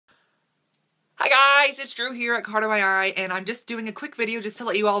Hi guys, it's Drew here at Card of My Eye, and I'm just doing a quick video just to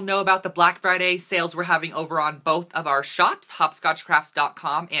let you all know about the Black Friday sales we're having over on both of our shops,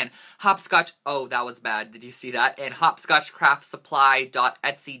 hopscotchcrafts.com and hopscotch, oh that was bad, did you see that? And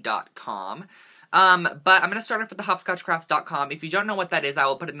hopscotchcraftsupply.etsy.com. But I'm going to start off with the hopscotchcrafts.com. If you don't know what that is, I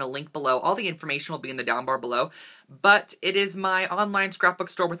will put it in the link below. All the information will be in the down bar below. But it is my online scrapbook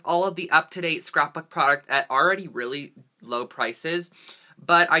store with all of the up-to-date scrapbook product at already really low prices.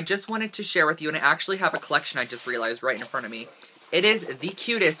 But I just wanted to share with you, and I actually have a collection I just realized right in front of me. It is the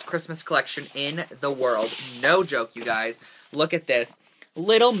cutest Christmas collection in the world. No joke, you guys. Look at this.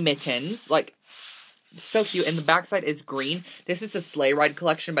 Little mittens, like, so cute. And the backside is green. This is a sleigh ride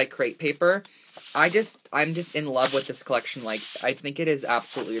collection by Crate Paper. I'm just in love with this collection. Like, I think it is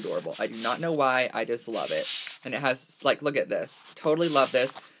absolutely adorable. I do not know why. I just love it. And it has, like, look at this. Totally love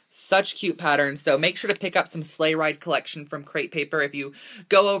this. Such cute patterns. So make sure to pick up some sleigh ride collection from Crate Paper if you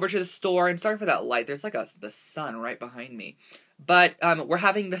go over to the store. And sorry for that light. There's like the sun right behind me. But we're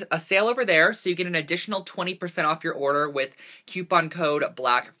having a sale over there, so you get an additional 20% off your order with coupon code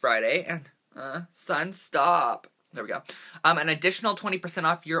Black Friday. And sun, stop. There we go. An additional 20%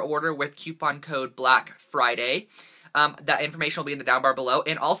 off your order with coupon code Black Friday. That information will be in the down bar below.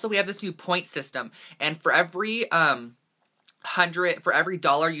 And also we have this new point system. And for every for every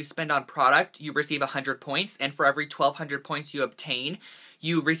 $1 you spend on product, you receive 100 points, and for every 1,200 points you obtain,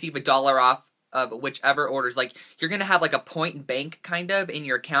 you receive $1 off of whichever orders. Like, you're gonna have like a point bank kind of in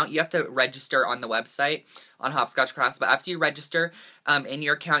your account. You have to register on the website on Hopscotch Crafts, but after you register in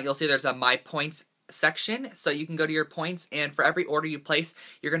your account, you'll see there's a My Points section, so you can go to your points, and for every order you place,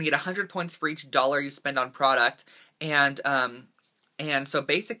 you're gonna get 100 points for each $1 you spend on product, and so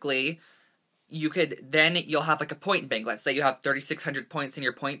basically, you'll have like a point bank. Let's say you have 3,600 points in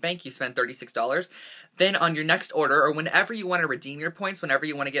your point bank, you spend $36. Then on your next order, or whenever you want to redeem your points, whenever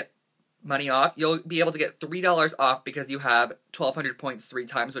you want to get money off, you'll be able to get $3 off because you have 1,200 points 3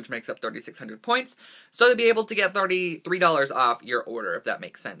 times, which makes up 3,600 points. So you'll be able to get $3 off your order, if that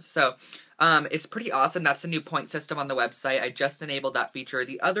makes sense. So it's pretty awesome. That's the new point system on the website. I just enabled that feature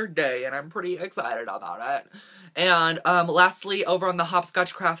the other day, and I'm pretty excited about it. And lastly, over on the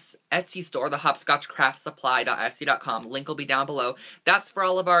Hopscotch Crafts Etsy store, the hopscotchcraftsupply.etsy.com, link will be down below. That's for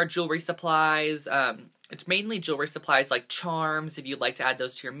all of our jewelry supplies. It's mainly jewelry supplies like charms, if you'd like to add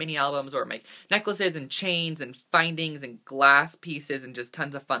those to your mini albums, or make necklaces and chains and findings and glass pieces and just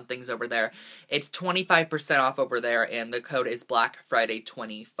tons of fun things over there. It's 25% off over there, and the code is Black Friday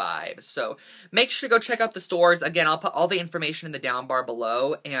 25. So make sure to go check out the stores. Again, I'll put all the information in the down bar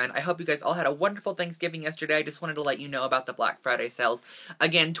below, and I hope you guys all had a wonderful Thanksgiving yesterday. I just wanted to let you know about the Black Friday sales.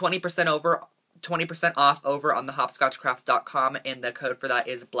 Again, 20% off over on the hopscotchcrafts.com, and the code for that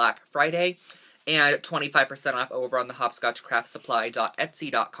is Black Friday. And 25% off over on the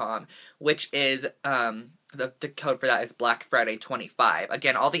hopscotchcraftsupply.etsy.com, which is, the code for that is Black Friday 25.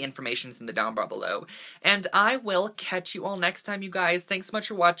 Again, all the information is in the down bar below. And I will catch you all next time, you guys. Thanks so much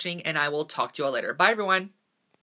for watching, and I will talk to you all later. Bye, everyone!